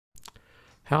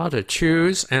How to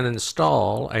choose and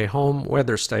install a home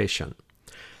weather station.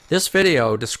 This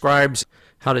video describes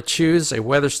how to choose a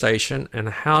weather station and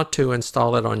how to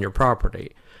install it on your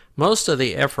property. Most of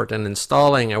the effort in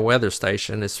installing a weather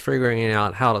station is figuring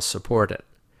out how to support it.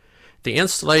 The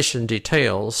installation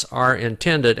details are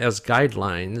intended as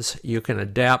guidelines you can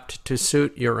adapt to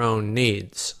suit your own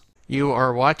needs. You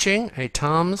are watching a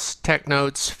Tom's Tech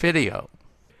Notes video.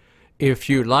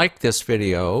 If you like this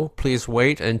video, please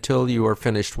wait until you are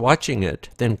finished watching it,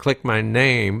 then click my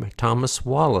name, Thomas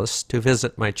Wallace, to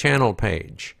visit my channel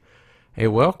page. A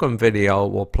welcome video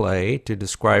will play to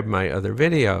describe my other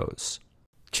videos.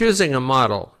 Choosing a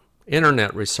model,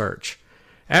 internet research.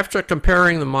 After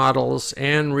comparing the models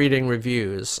and reading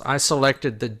reviews, I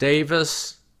selected the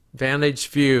Davis Vantage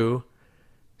View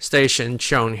station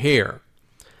shown here.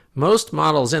 Most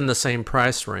models in the same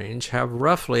price range have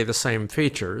roughly the same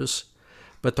features,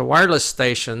 but the wireless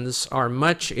stations are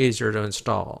much easier to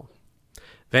install.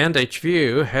 Vantage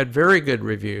View had very good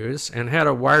reviews and had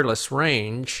a wireless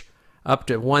range up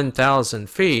to 1,000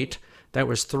 feet that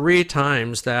was 3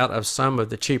 times that of some of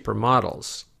the cheaper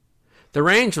models. The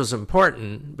range was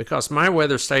important because my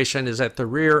weather station is at the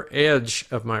rear edge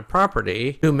of my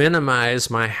property to minimize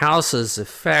my house's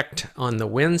effect on the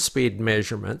wind speed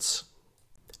measurements,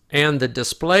 and the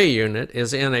display unit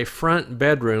is in a front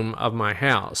bedroom of my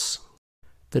house.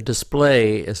 The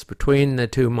display is between the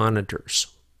 2 monitors.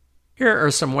 Here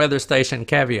are some weather station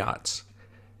caveats.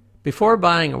 Before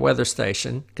buying a weather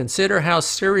station, consider how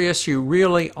serious you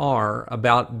really are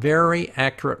about very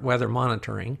accurate weather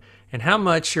monitoring and how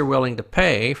much you're willing to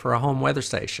pay for a home weather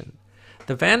station.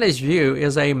 The Vantage View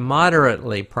is a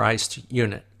moderately priced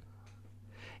unit.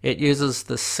 It uses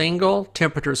the single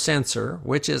temperature sensor,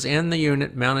 which is in the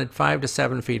unit mounted 5 to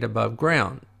 7 feet above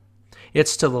ground.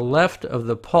 It's to the left of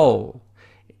the pole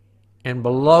and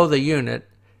below the unit,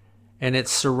 and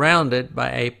it's surrounded by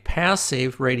a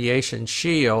passive radiation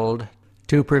shield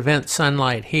to prevent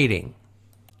sunlight heating.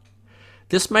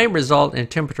 This may result in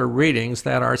temperature readings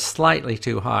that are slightly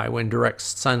too high when direct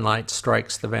sunlight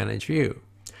strikes the Vantage View.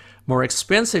 More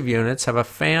expensive units have a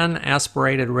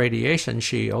fan-aspirated radiation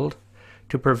shield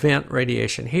to prevent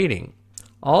radiation heating.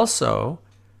 Also,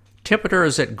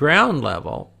 temperatures at ground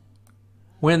level,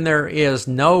 when there is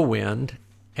no wind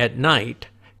at night,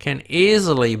 can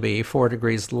easily be 4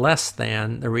 degrees less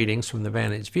than the readings from the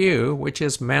Vantage View, which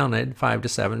is mounted 5 to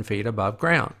 7 feet above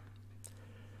ground.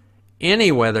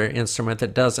 Any weather instrument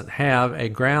that doesn't have a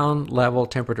ground level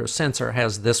temperature sensor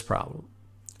has this problem.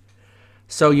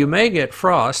 So you may get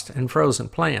frost and frozen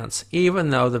plants, even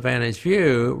though the Vantage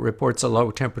View reports a low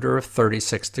temperature of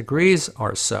 36 degrees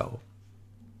or so.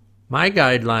 My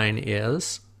guideline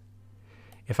is,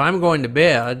 if I'm going to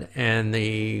bed and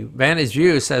the Vantage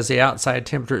View says the outside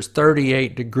temperature is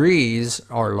 38 degrees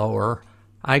or lower,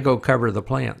 I go cover the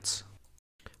plants.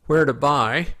 Where to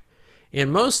buy?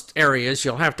 In most areas,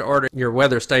 you'll have to order your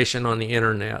weather station on the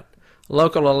internet.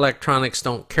 Local electronics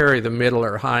don't carry the middle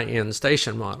or high-end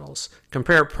station models.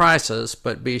 Compare prices,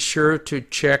 but be sure to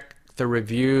check the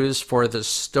reviews for the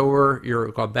store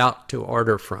you're about to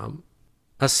order from.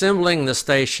 Assembling the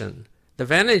station. The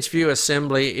Vantage View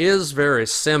assembly is very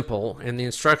simple and the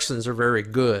instructions are very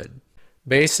good.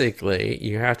 Basically,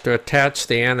 you have to attach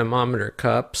the anemometer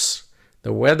cups,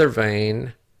 the weather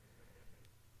vane,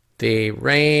 the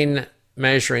rain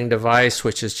measuring device,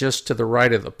 which is just to the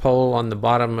right of the pole on the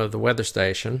bottom of the weather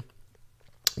station.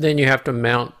 Then you have to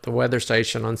mount the weather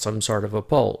station on some sort of a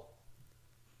pole.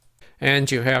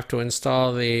 And you have to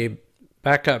install the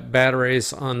backup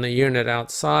batteries on the unit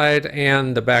outside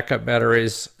and the backup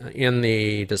batteries in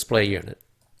the display unit.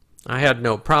 I had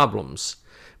no problems,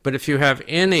 but if you have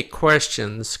any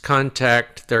questions,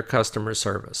 contact their customer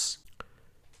service.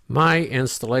 My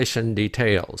installation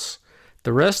details.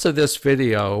 The rest of this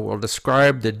video will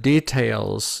describe the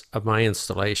details of my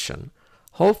installation.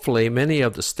 Hopefully, many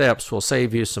of the steps will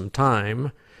save you some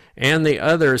time, and the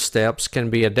other steps can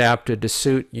be adapted to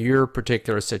suit your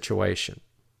particular situation.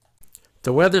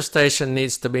 The weather station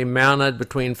needs to be mounted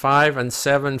between 5 and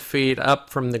 7 feet up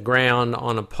from the ground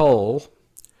on a pole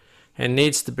and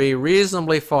needs to be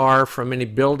reasonably far from any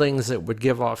buildings that would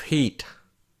give off heat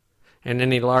and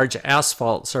any large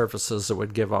asphalt surfaces that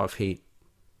would give off heat.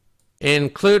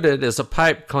 Included is a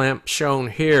pipe clamp shown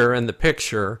here in the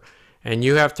picture, and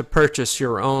you have to purchase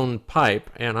your own pipe,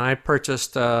 and I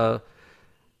purchased a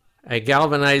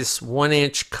galvanized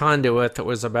 1-inch conduit that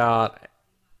was about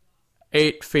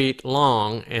 8 feet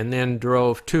long and then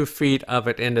drove 2 feet of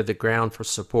it into the ground for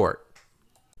support.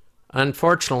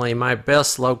 Unfortunately, my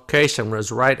best location was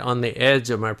right on the edge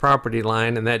of my property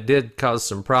line, and that did cause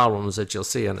some problems that you'll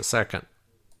see in a second.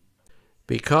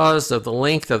 Because of the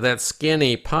length of that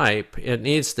skinny pipe, it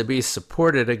needs to be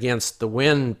supported against the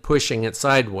wind pushing it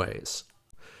sideways.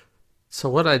 So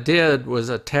what I did was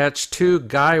attach 2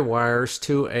 guy wires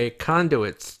to a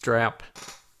conduit strap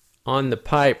on the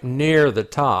pipe near the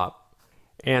top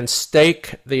and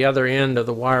stake the other end of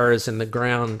the wires in the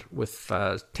ground with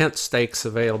tent stakes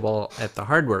available at the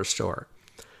hardware store.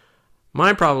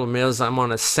 My problem is I'm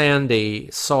on a sandy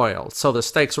soil, so the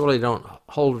stakes really don't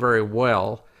hold very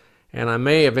well, and I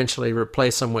may eventually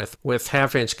replace them with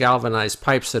half-inch galvanized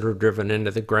pipes that are driven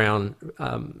into the ground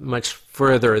much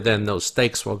further than those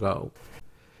stakes will go.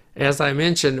 As I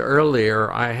mentioned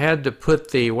earlier, I had to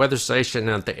put the weather station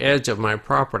at the edge of my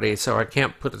property, so I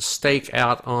can't put a stake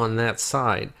out on that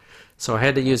side. So I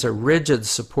had to use a rigid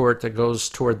support that goes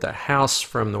toward the house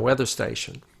from the weather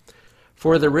station.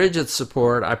 For the rigid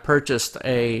support, I purchased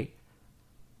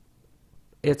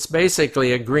it's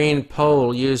basically a green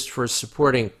pole used for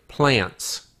supporting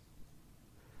plants.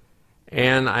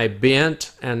 And I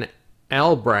bent an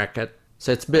L bracket,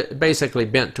 so it's basically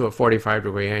bent to a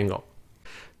 45-degree angle.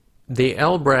 The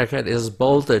L bracket is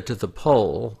bolted to the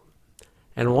pole,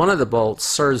 and one of the bolts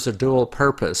serves a dual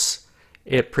purpose.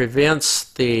 It prevents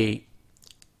the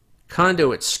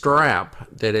conduit strap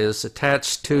that is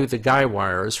attached to the guy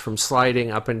wires from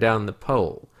sliding up and down the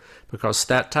pole, because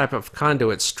that type of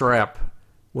conduit strap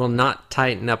will not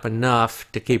tighten up enough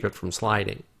to keep it from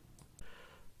sliding.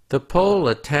 The pole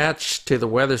attached to the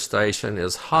weather station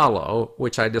is hollow,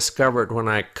 which I discovered when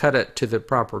I cut it to the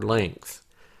proper length.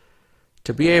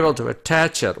 To be able to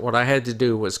attach it, what I had to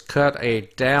do was cut a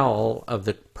dowel of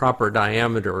the proper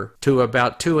diameter to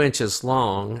about 2 inches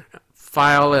long,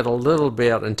 file it a little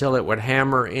bit until it would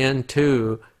hammer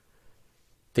into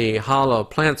the hollow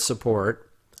plant support,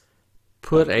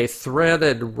 put a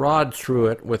threaded rod through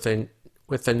it with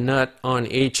a nut on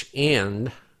each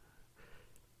end,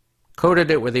 coated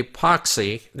it with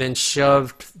epoxy, then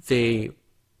shoved the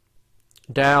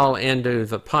dowel into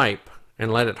the pipe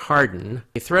and let it harden.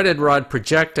 The threaded rod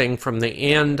projecting from the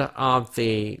end of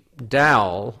the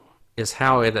dowel is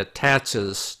how it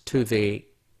attaches to the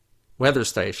weather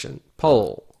station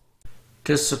pole.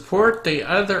 To support the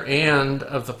other end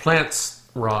of the plant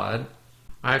rod,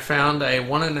 I found a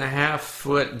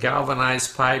 1.5-foot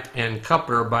galvanized pipe and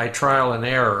coupler by trial and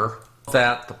error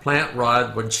that the plant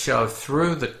rod would shove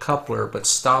through the coupler but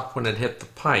stop when it hit the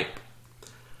pipe.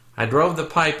 I drove the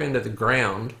pipe into the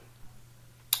ground,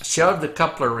 shoved the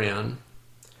coupler in,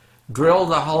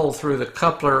 drilled a hole through the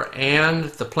coupler and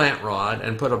the plant rod,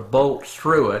 and put a bolt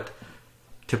through it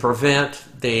to prevent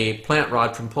the plant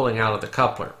rod from pulling out of the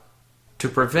coupler. To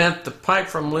prevent the pipe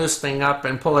from loosening up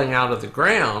and pulling out of the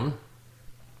ground,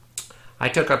 I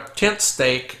took a tent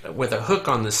stake with a hook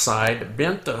on the side,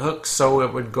 bent the hook so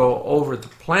it would go over the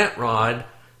plant rod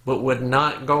but would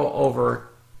not go over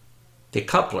the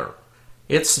coupler.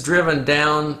 It's driven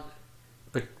down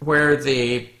where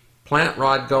the plant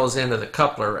rod goes into the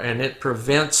coupler, and it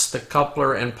prevents the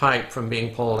coupler and pipe from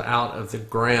being pulled out of the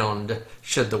ground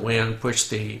should the wind push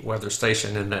the weather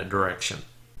station in that direction.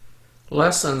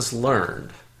 Lessons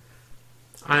learned.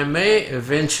 I may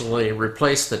eventually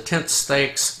replace the tent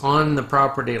stakes on the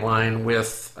property line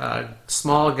with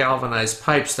small galvanized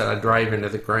pipes that I drive into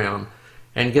the ground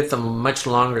and get them much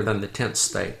longer than the tent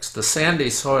stakes. The sandy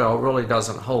soil really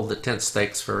doesn't hold the tent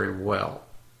stakes very well.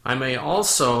 I may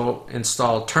also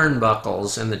install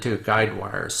turnbuckles in the 2 guide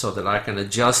wires so that I can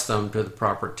adjust them to the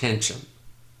proper tension.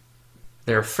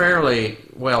 They're fairly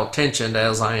well tensioned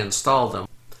as I install them.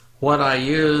 What I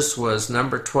used was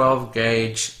number 12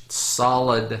 gauge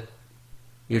solid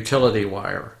utility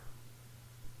wire.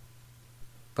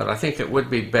 But I think it would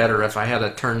be better if I had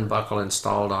a turnbuckle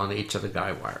installed on each of the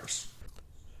guy wires.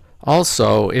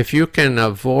 Also, if you can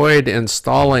avoid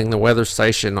installing the weather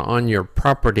station on your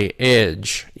property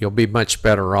edge, you'll be much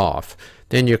better off.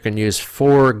 Then you can use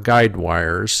 4 guide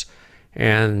wires.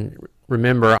 And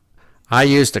remember, I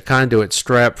used a conduit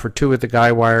strap for 2 of the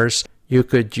guy wires. You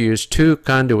could use 2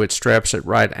 conduit straps at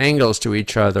right angles to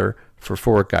each other for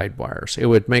 4 guide wires. It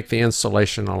would make the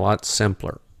installation a lot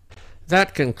simpler.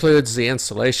 That concludes the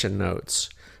installation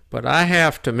notes. But I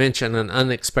have to mention an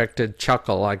unexpected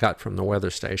chuckle I got from the weather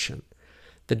station.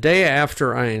 The day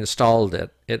after I installed it,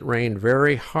 it rained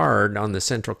very hard on the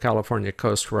Central California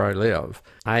coast where I live.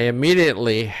 I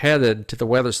immediately headed to the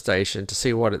weather station to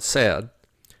see what it said.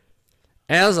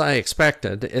 As I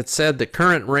expected, it said the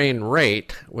current rain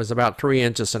rate was about 3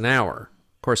 inches an hour.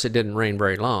 Of course, it didn't rain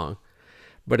very long.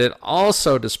 But it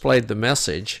also displayed the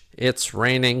message, "It's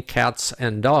raining cats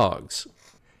and dogs."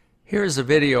 Here's a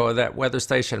video of that weather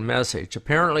station message.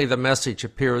 Apparently the message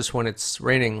appears when it's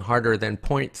raining harder than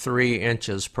 0.3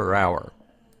 inches per hour.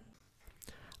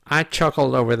 I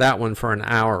chuckled over that one for an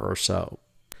hour or so.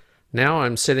 Now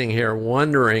I'm sitting here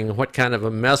wondering what kind of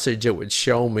a message it would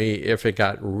show me if it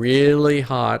got really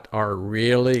hot or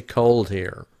really cold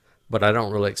here. But I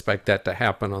don't really expect that to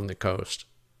happen on the coast.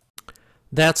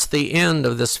 That's the end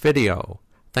of this video.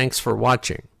 Thanks for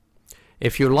watching.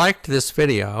 If you liked this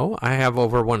video, I have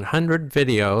over 100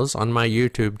 videos on my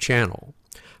YouTube channel.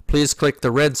 Please click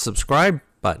the red subscribe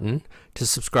button to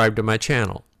subscribe to my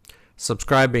channel.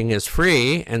 Subscribing is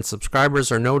free, and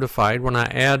subscribers are notified when I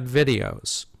add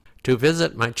videos. To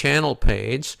visit my channel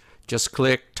page, just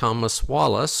click Thomas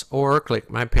Wallace or click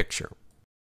my picture.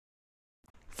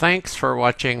 Thanks for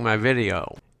watching my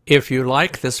video. If you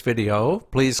like this video,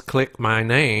 please click my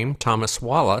name, Thomas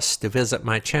Wallace, to visit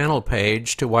my channel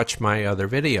page to watch my other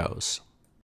videos.